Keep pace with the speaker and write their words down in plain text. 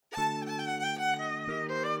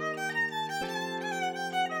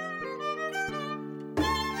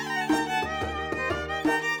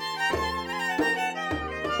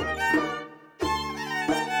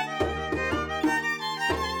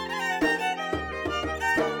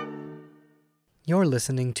You're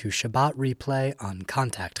listening to Shabbat Replay on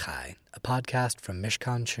Contact Chai, a podcast from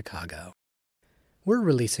Mishkan, Chicago. We're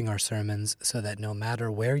releasing our sermons so that no matter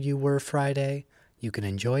where you were Friday, you can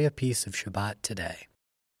enjoy a piece of Shabbat today.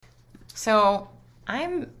 So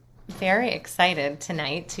I'm very excited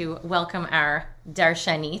tonight to welcome our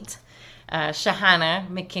Darshanit, Shahana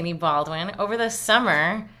McKinney Baldwin. Over the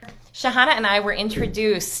summer, Shahana and I were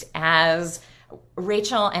introduced as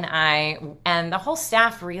Rachel and I, and the whole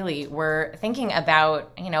staff really were thinking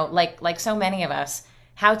about, like so many of us,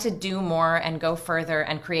 how to do more and go further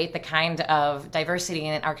and create the kind of diversity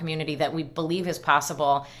in our community that we believe is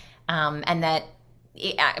possible, and that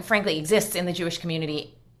frankly exists in the Jewish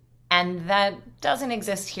community, and that doesn't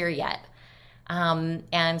exist here yet.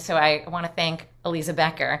 And so I want to thank Eliza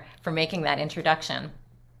Becker for making that introduction.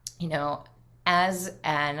 As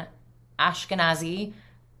an Ashkenazi,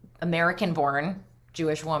 American-born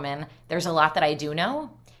Jewish woman, there's a lot that I do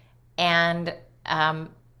know, and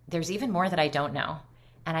there's even more that I don't know.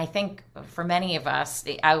 And I think for many of us,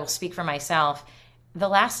 I will speak for myself, the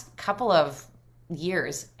last couple of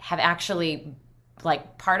years have actually,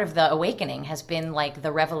 part of the awakening has been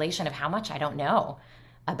the revelation of how much I don't know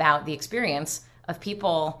about the experience of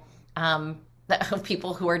people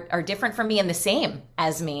who are different from me and the same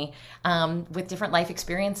as me, with different life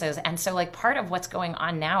experiences. And so part of what's going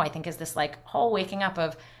on now, I think, is this whole waking up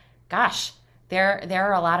of, gosh, there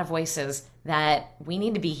are a lot of voices that we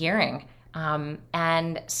need to be hearing.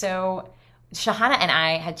 And so Shahana and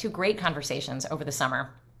I had two great conversations over the summer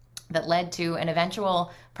that led to an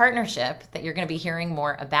eventual partnership that you're going to be hearing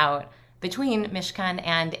more about between Mishkan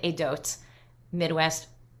and Edot, Midwest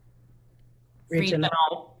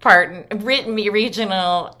Regional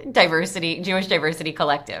Jewish Diversity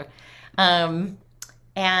Collective. And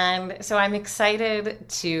so I'm excited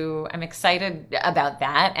about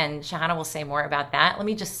that, and Shahana will say more about that. Let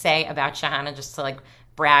me just say about Shahana, just to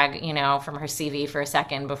brag, from her CV for a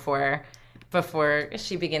second before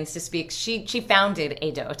she begins to speak. She founded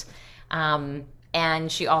Edot, and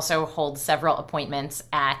she also holds several appointments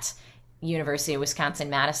at University of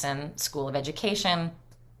Wisconsin-Madison School of Education,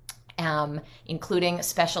 including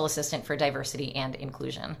Special Assistant for Diversity and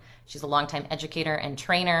Inclusion. She's a longtime educator and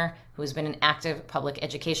trainer who has been an active public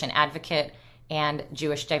education advocate and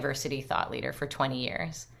Jewish diversity thought leader for 20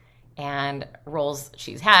 years. And roles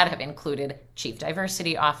she's had have included Chief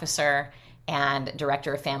Diversity Officer and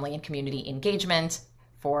Director of Family and Community Engagement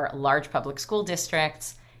for large public school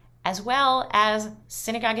districts, as well as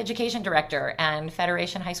Synagogue Education Director and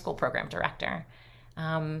Federation High School Program Director.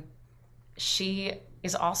 She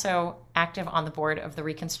is also active on the board of the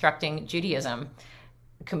Reconstructing Judaism,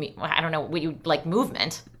 I don't know, what you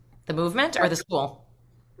movement, the movement or the school?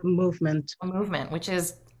 Movement. A movement, which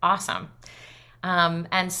is awesome.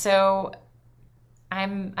 And so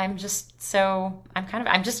I'm just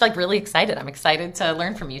really excited. I'm excited to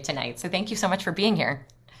learn from you tonight. So thank you so much for being here.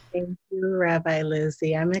 Thank you, Rabbi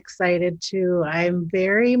Lizzie. I'm excited too. I'm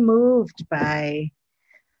very moved by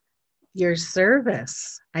your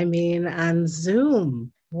service. On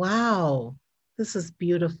Zoom. Wow, this is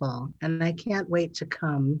beautiful. And I can't wait to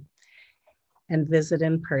come and visit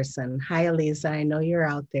in person. Hi, Eliza, I know you're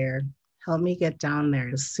out there. Help me get down there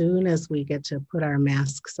as soon as we get to put our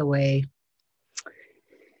masks away.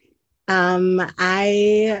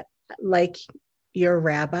 I, like your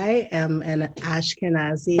rabbi, am an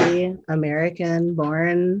Ashkenazi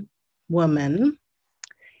American-born woman.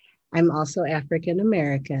 I'm also African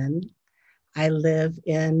American. I live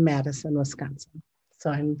in Madison, Wisconsin, so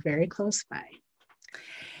I'm very close by.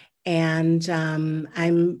 And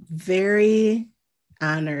I'm very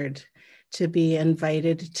honored to be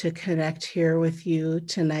invited to connect here with you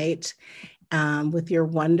tonight, with your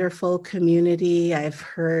wonderful community. I've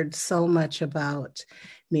heard so much about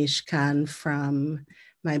Mishkan from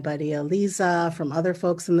my buddy Eliza, from other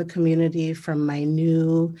folks in the community, from my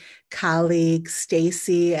new colleague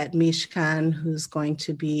Stacy at Mishkan, who's going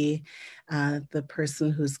to be the person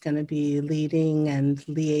who's going to be leading and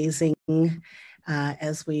liaising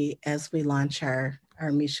as we launch our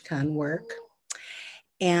Mishkan work.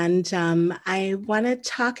 And I want to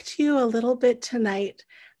talk to you a little bit tonight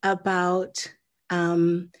about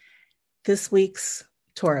this week's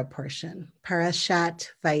Torah portion, Parashat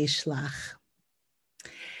Vayishlach.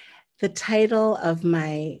 The title of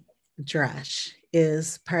my drash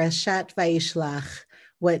is Parashat Vayishlach,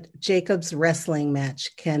 What Jacob's Wrestling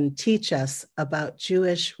Match Can Teach Us About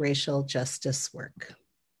Jewish Racial Justice Work.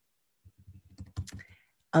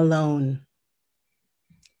 Alone,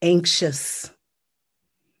 anxious,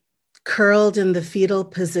 curled in the fetal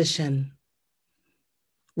position,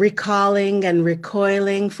 recalling and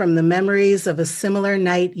recoiling from the memories of a similar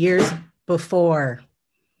night years before,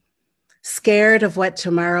 scared of what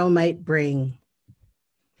tomorrow might bring.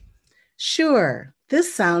 Sure,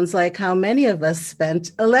 this sounds like how many of us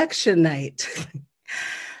spent election night,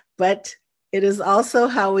 but it is also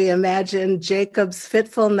how we imagine Jacob's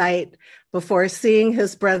fitful night before seeing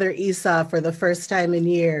his brother Esau for the first time in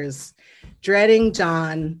years, dreading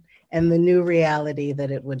dawn and the new reality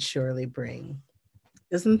that it would surely bring.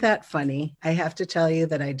 Isn't that funny? I have to tell you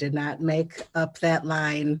that I did not make up that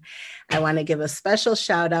line. I want to give a special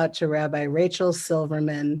shout out to Rabbi Rachel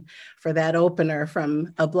Silverman for that opener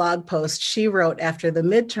from a blog post she wrote after the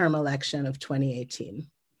midterm election of 2018.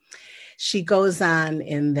 She goes on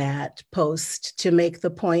in that post to make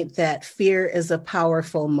the point that fear is a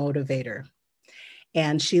powerful motivator.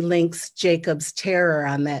 And she links Jacob's terror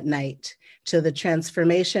on that night to the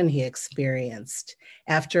transformation he experienced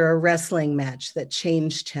after a wrestling match that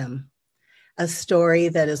changed him, a story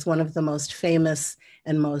that is one of the most famous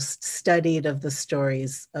and most studied of the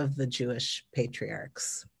stories of the Jewish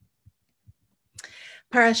patriarchs.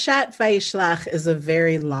 Parashat Vayishlach is a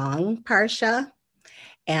very long parsha,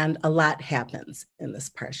 and a lot happens in this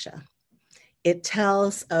parsha. It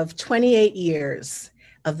tells of 28 years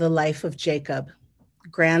of the life of Jacob,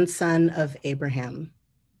 grandson of Abraham.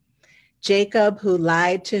 Jacob, who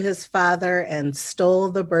lied to his father and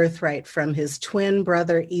stole the birthright from his twin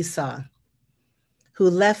brother Esau, who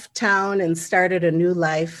left town and started a new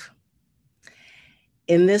life.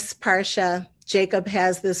 In this parsha, Jacob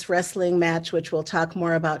has this wrestling match, which we'll talk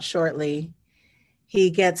more about shortly.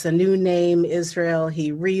 He gets a new name, Israel.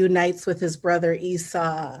 He reunites with his brother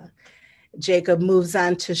Esau. Jacob moves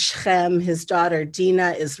on to Shechem. His daughter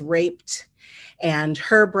Dinah is raped, and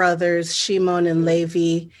her brothers, Shimon and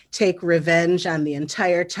Levi, take revenge on the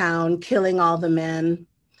entire town, killing all the men.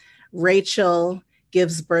 Rachel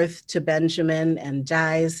gives birth to Benjamin and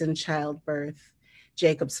dies in childbirth.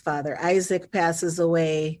 Jacob's father Isaac passes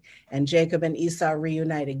away, and Jacob and Esau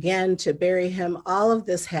reunite again to bury him. All of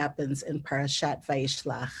this happens in Parashat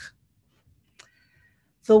Vayishlach.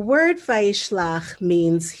 The word Vayishlach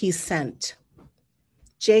means he sent.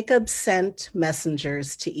 Jacob sent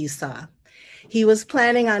messengers to Esau. He was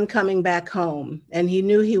planning on coming back home, and he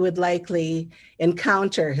knew he would likely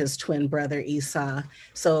encounter his twin brother Esau.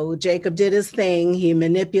 So Jacob did his thing. He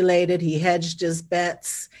manipulated, he hedged his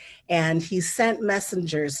bets, and he sent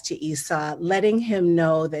messengers to Esau, letting him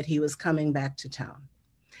know that he was coming back to town.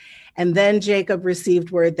 And then Jacob received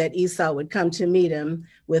word that Esau would come to meet him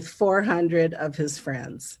with 400 of his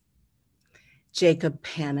friends. Jacob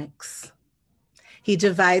panics. He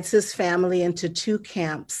divides his family into two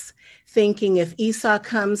camps, thinking if Esau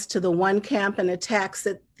comes to the one camp and attacks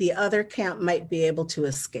it, the other camp might be able to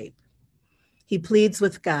escape. He pleads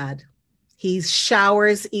with God. He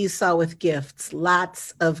showers Esau with gifts,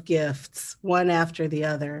 lots of gifts, one after the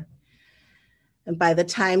other. And by the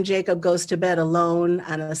time Jacob goes to bed alone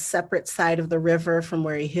on a separate side of the river from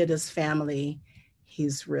where he hid his family,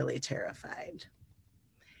 he's really terrified.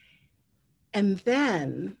 And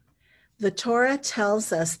then the Torah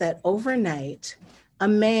tells us that overnight, a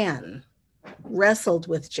man wrestled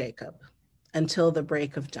with Jacob until the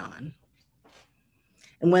break of dawn.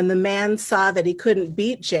 And when the man saw that he couldn't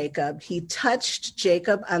beat Jacob, he touched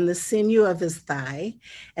Jacob on the sinew of his thigh,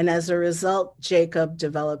 and as a result, Jacob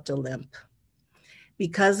developed a limp.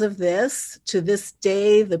 Because of this, to this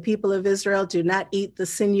day, the people of Israel do not eat the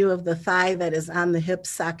sinew of the thigh that is on the hip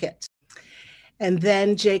socket. And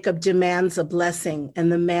then Jacob demands a blessing,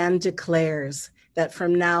 and the man declares that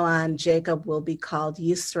from now on, Jacob will be called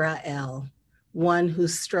Yisrael, one who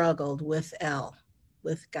struggled with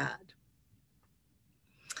God.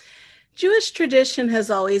 Jewish tradition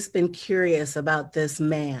has always been curious about this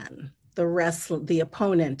man, the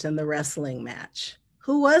opponent in the wrestling match.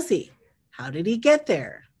 Who was he? How did he get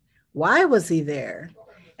there? Why was he there?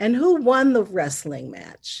 And who won the wrestling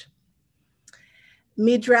match?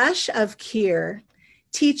 Midrash of Kir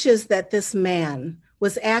teaches that this man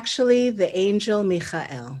was actually the angel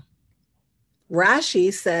Michael.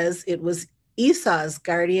 Rashi says it was Esau's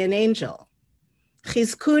guardian angel.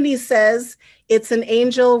 Chizkuni says it's an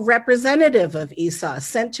angel representative of Esau,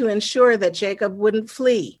 sent to ensure that Jacob wouldn't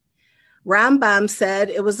flee. Rambam said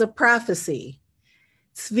it was a prophecy.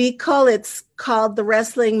 Tzvi Kolitz called the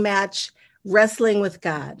wrestling match Wrestling with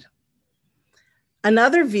God.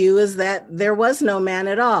 Another view is that there was no man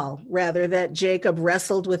at all, rather that Jacob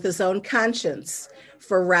wrestled with his own conscience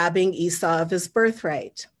for robbing Esau of his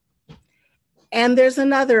birthright. And there's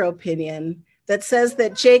another opinion that says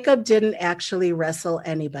that Jacob didn't actually wrestle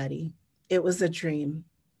anybody. It was a dream.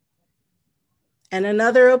 And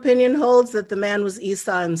another opinion holds that the man was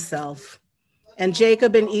Esau himself. And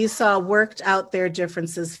Jacob and Esau worked out their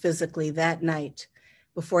differences physically that night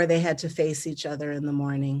before they had to face each other in the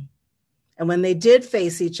morning. And when they did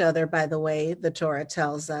face each other, by the way, the Torah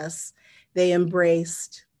tells us, they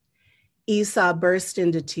embraced. Esau burst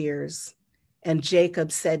into tears, and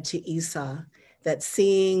Jacob said to Esau that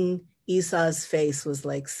seeing Esau's face was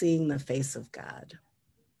like seeing the face of God.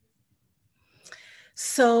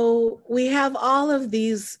 So we have all of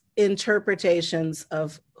these interpretations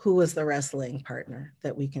of who was the wrestling partner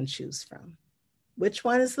that we can choose from. Which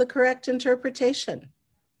one is the correct interpretation?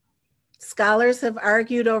 Scholars have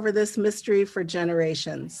argued over this mystery for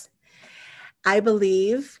generations. I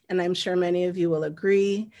believe, and I'm sure many of you will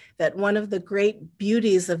agree, that one of the great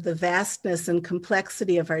beauties of the vastness and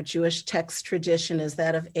complexity of our Jewish text tradition is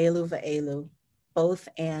that of Elu va'elu, both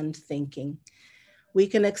and thinking. We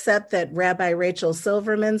can accept that Rabbi Rachel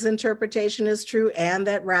Silverman's interpretation is true and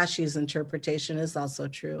that Rashi's interpretation is also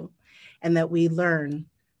true, and that we learn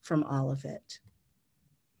from all of it.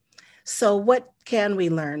 So what can we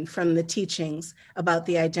learn from the teachings about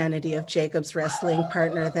the identity of Jacob's wrestling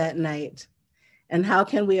partner that night? And how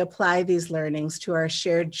can we apply these learnings to our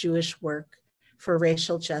shared Jewish work for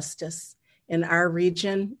racial justice in our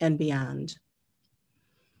region and beyond?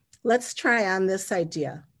 Let's try on this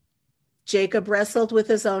idea. Jacob wrestled with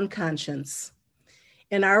his own conscience.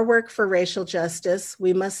 In our work for racial justice,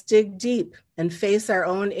 we must dig deep and face our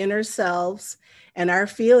own inner selves and our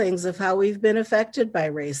feelings of how we've been affected by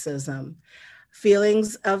racism,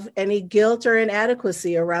 feelings of any guilt or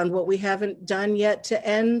inadequacy around what we haven't done yet to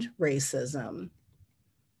end racism.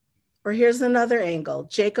 Or here's another angle.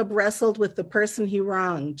 Jacob wrestled with the person he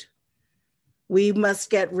wronged. We must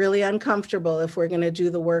get really uncomfortable if we're going to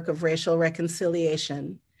do the work of racial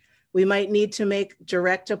reconciliation. We might need to make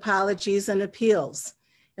direct apologies and appeals,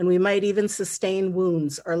 and we might even sustain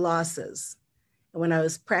wounds or losses. And when I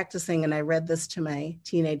was practicing and I read this to my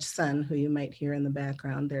teenage son, who you might hear in the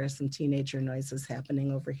background, there are some teenager noises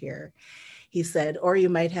happening over here. He said, or you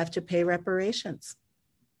might have to pay reparations.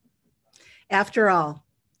 After all,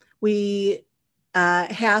 we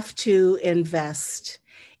have to invest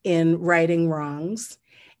in righting wrongs,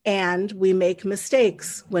 and we make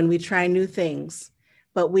mistakes when we try new things.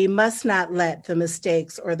 But we must not let the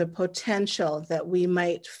mistakes or the potential that we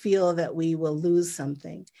might feel that we will lose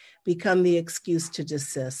something become the excuse to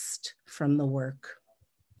desist from the work.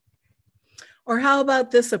 Or how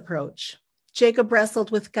about this approach? Jacob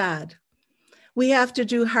wrestled with God. We have to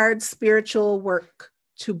do hard spiritual work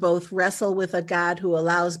to both wrestle with a God who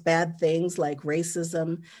allows bad things like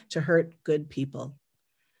racism to hurt good people.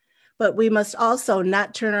 But we must also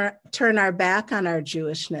not turn our back on our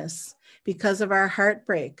Jewishness because of our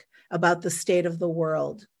heartbreak about the state of the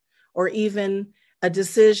world, or even a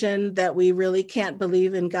decision that we really can't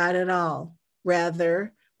believe in God at all.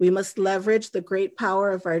 Rather, we must leverage the great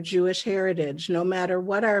power of our Jewish heritage, no matter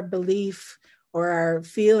what our belief or our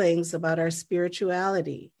feelings about our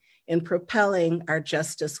spirituality, in propelling our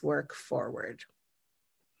justice work forward.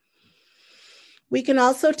 We can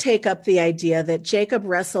also take up the idea that Jacob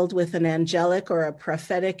wrestled with an angelic or a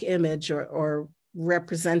prophetic image or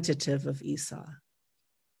representative of Esau.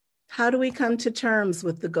 How do we come to terms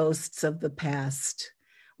with the ghosts of the past,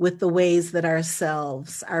 with the ways that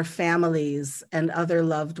ourselves, our families, and other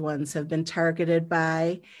loved ones have been targeted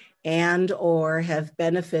by and or have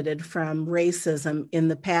benefited from racism in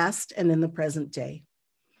the past and in the present day?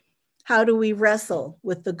 How do we wrestle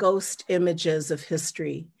with the ghost images of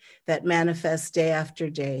history that manifest day after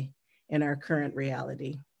day in our current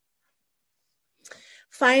reality?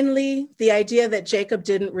 Finally, the idea that Jacob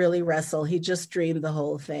didn't really wrestle, he just dreamed the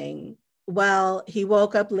whole thing. Well, he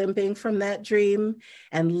woke up limping from that dream,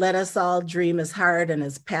 and let us all dream as hard and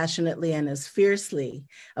as passionately and as fiercely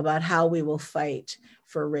about how we will fight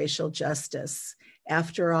for racial justice.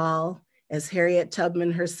 After all, as Harriet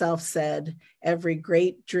Tubman herself said, every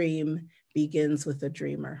great dream begins with a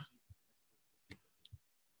dreamer.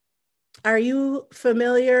 Are you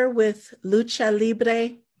familiar with lucha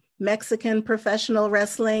libre, Mexican professional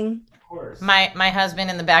wrestling? Of course. My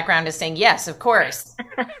husband in the background is saying, yes, of course.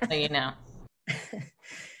 So you know.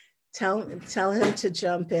 Tell him to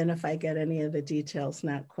jump in if I get any of the details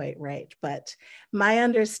not quite right. But my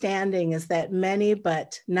understanding is that many,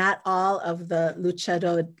 but not all of the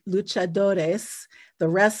luchadores, the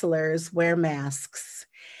wrestlers, wear masks.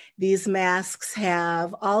 These masks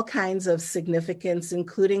have all kinds of significance,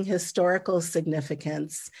 including historical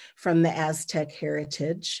significance from the Aztec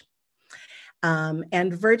heritage.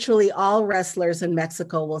 And virtually all wrestlers in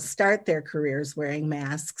Mexico will start their careers wearing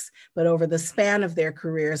masks, but over the span of their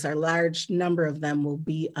careers, a large number of them will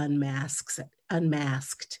be unmasked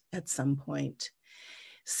at some point.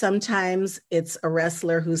 Sometimes it's a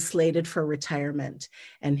wrestler who's slated for retirement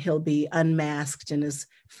and he'll be unmasked in his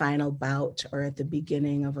final bout or at the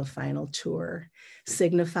beginning of a final tour,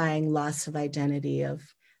 signifying loss of identity of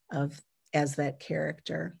as that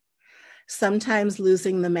character. Sometimes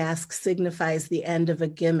losing the mask signifies the end of a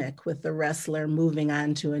gimmick with the wrestler moving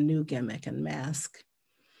on to a new gimmick and mask.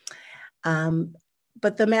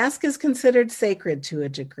 But the mask is considered sacred to a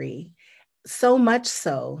degree, so much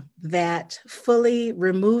so that fully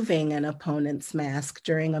removing an opponent's mask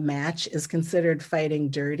during a match is considered fighting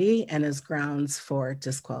dirty and is grounds for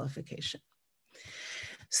disqualification.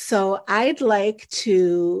 So I'd like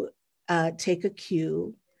to take a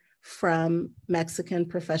cue from Mexican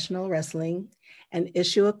professional wrestling and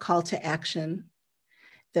issue a call to action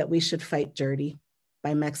that we should fight dirty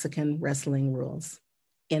by Mexican wrestling rules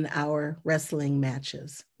in our wrestling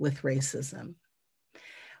matches with racism.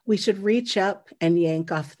 We should reach up and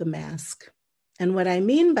yank off the mask. And what I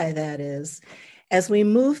mean by that is, as we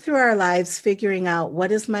move through our lives figuring out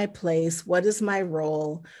what is my place, what is my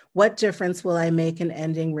role, what difference will I make in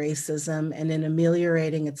ending racism and in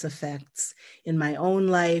ameliorating its effects in my own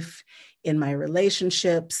life, in my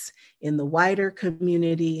relationships, in the wider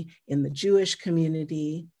community, in the Jewish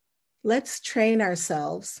community, let's train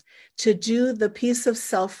ourselves to do the piece of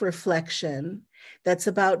self-reflection that's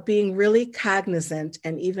about being really cognizant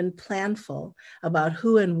and even planful about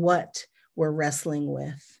who and what we're wrestling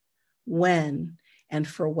with, when, and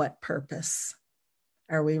for what purpose.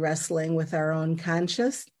 Are we wrestling with our own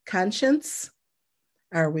conscience?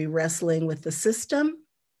 Are we wrestling with the system?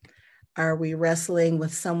 Are we wrestling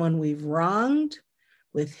with someone we've wronged,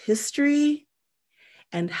 with history?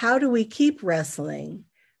 And how do we keep wrestling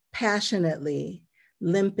passionately,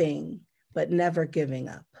 limping, but never giving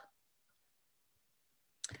up?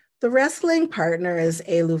 The wrestling partner is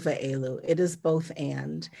elu ve'elu. It is both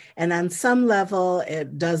and. And on some level,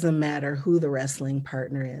 it doesn't matter who the wrestling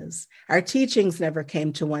partner is. Our teachings never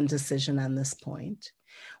came to one decision on this point.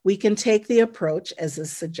 We can take the approach, as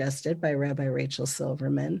is suggested by Rabbi Rachel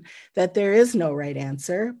Silverman, that there is no right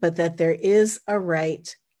answer, but that there is a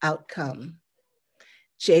right outcome.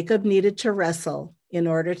 Jacob needed to wrestle in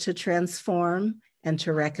order to transform and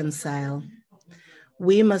to reconcile.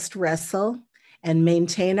 We must wrestle and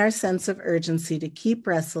maintain our sense of urgency to keep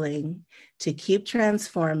wrestling, to keep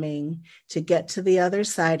transforming, to get to the other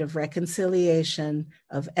side of reconciliation,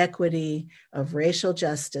 of equity, of racial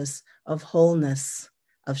justice, of wholeness,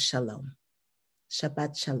 of shalom.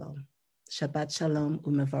 Shabbat shalom. Shabbat shalom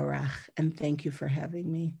umevarach. And thank you for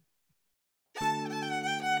having me.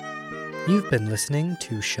 You've been listening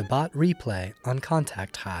to Shabbat Replay on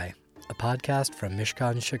Contact High, a podcast from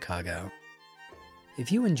Mishkan Chicago. If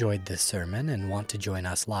you enjoyed this sermon and want to join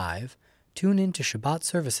us live, tune in to Shabbat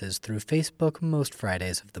services through Facebook most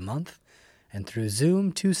Fridays of the month and through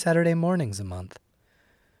Zoom 2 Saturday mornings a month.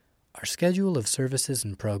 Our schedule of services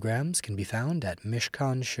and programs can be found at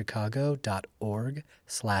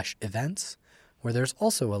mishkanchicago.org/events, where there's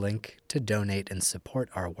also a link to donate and support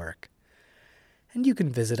our work. And you can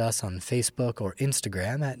visit us on Facebook or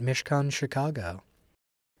Instagram at Mishkan Chicago.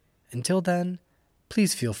 Until then,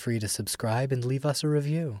 please feel free to subscribe and leave us a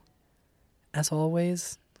review. As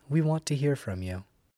always, we want to hear from you.